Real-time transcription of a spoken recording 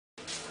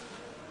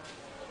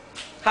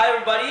Hi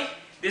everybody,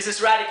 this is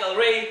Radical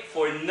Ray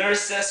for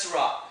Nurses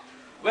Rock.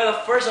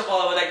 Well, first of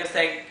all, I would like to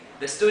thank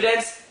the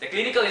students, the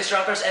clinical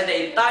instructors, and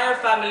the entire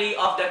family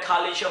of the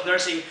College of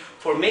Nursing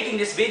for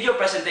making this video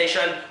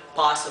presentation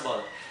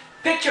possible.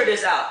 Picture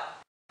this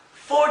out.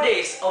 4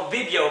 days of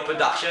video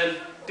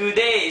production, 2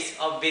 days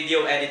of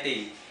video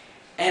editing.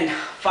 And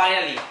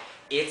finally,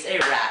 it's a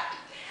wrap.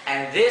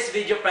 And this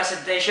video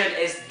presentation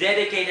is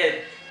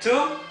dedicated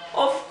to,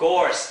 of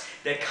course,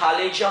 the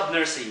College of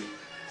Nursing,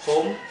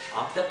 home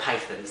of the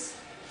Pythons.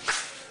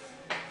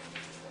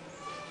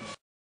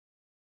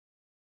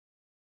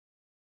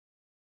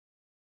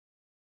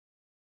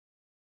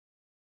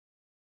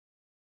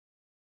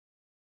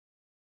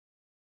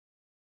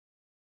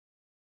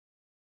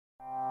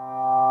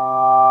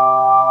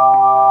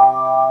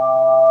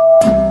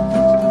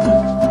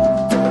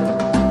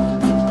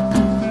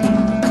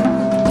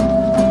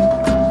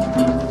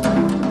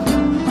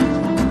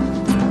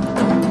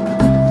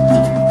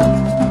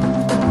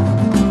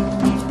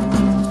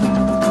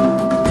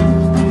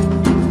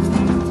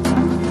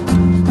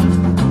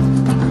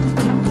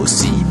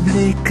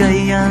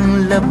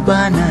 Kayang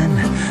labanan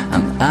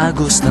ang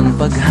agos ng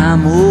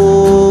paghamon,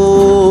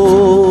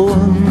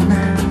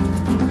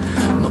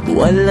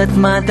 mabuwal at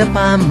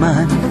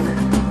matapaman,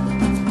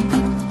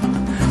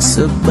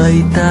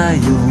 sabay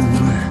tayong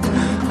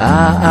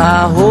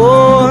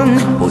aahon.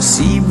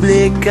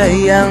 Posible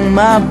kayang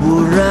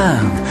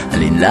maburang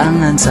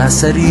alinlangan sa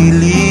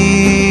sarili,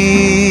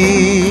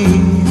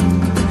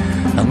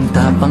 ang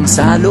tapang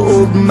sa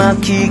loob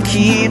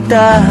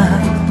makikita,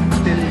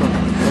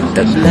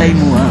 taglay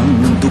mo ang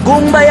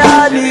dugong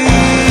bayani.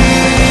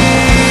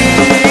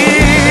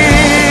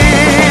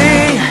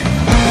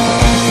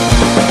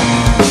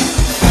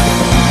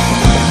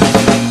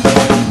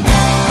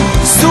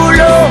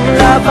 Sulong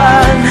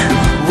laban,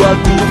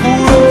 wag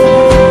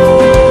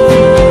uurong.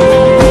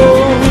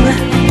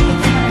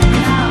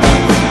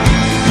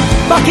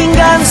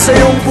 Pakinggan sa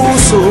iyong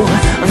puso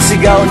ang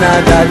sigaw na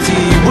dati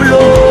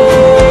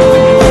bulong.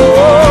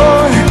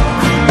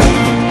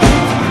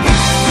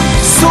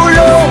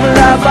 Sulong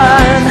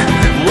laban,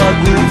 wag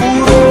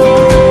uurong.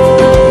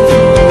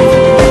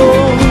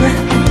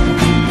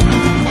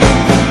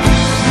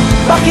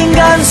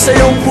 Pakinggan sa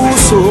iyong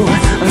puso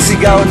ang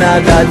sigaw na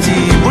dati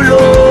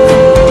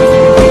bulong.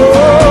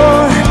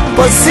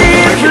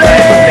 Posible.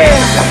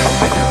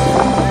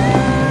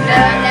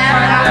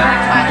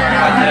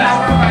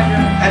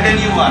 And then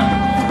you what?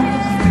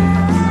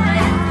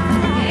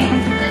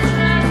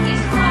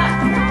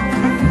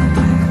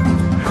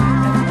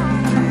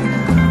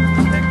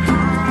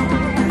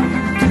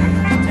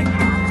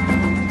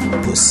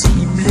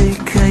 Posible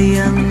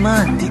kayang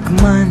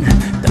matikman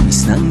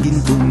tamis ng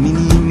gintong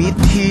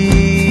minimithi,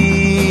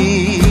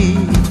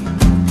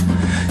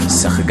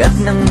 sa kagat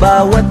ng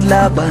bawat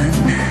laban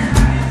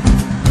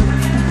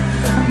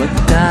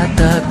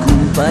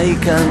magtatagumpay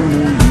kang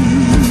muli.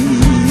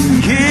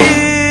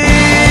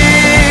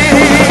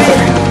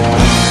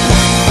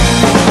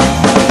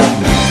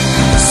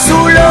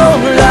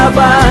 Sulong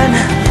laban,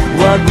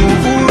 wag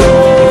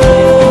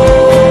uurong.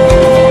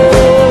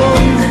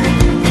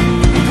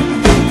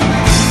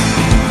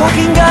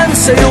 Pakinggan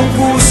sa iyong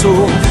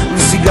puso ang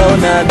sigaw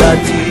na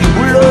dati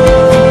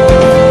bulong.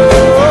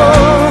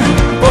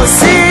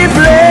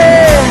 Posible.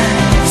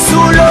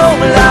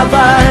 Sulong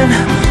laban,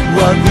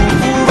 wag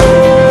uurong.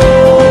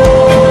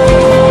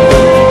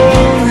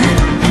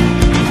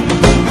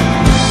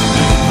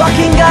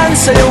 Pakinggan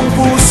sa iyong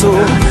puso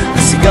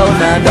ang sigaw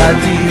na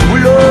dati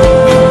bulong.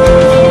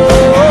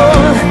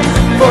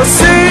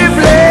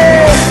 Posible.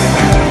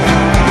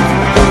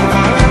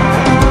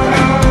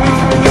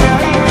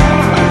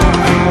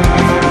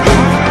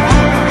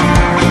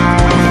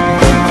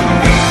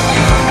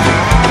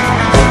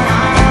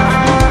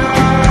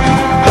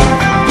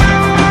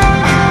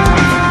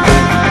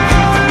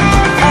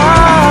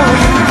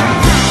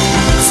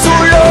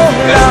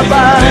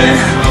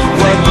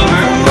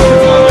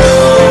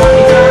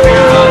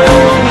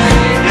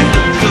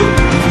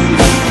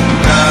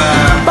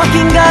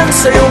 Pakinggan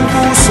sa iyong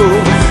puso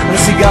ang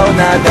sigaw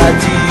na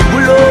dati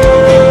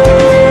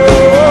bulong.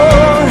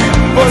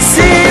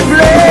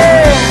 Posible.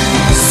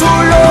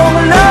 Sulong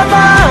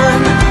laban,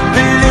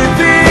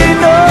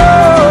 Pilipino.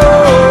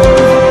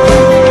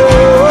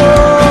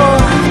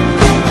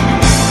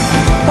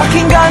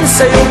 Pakinggan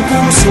sa iyong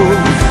puso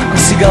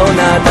ang sigaw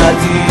na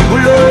dati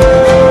bulong.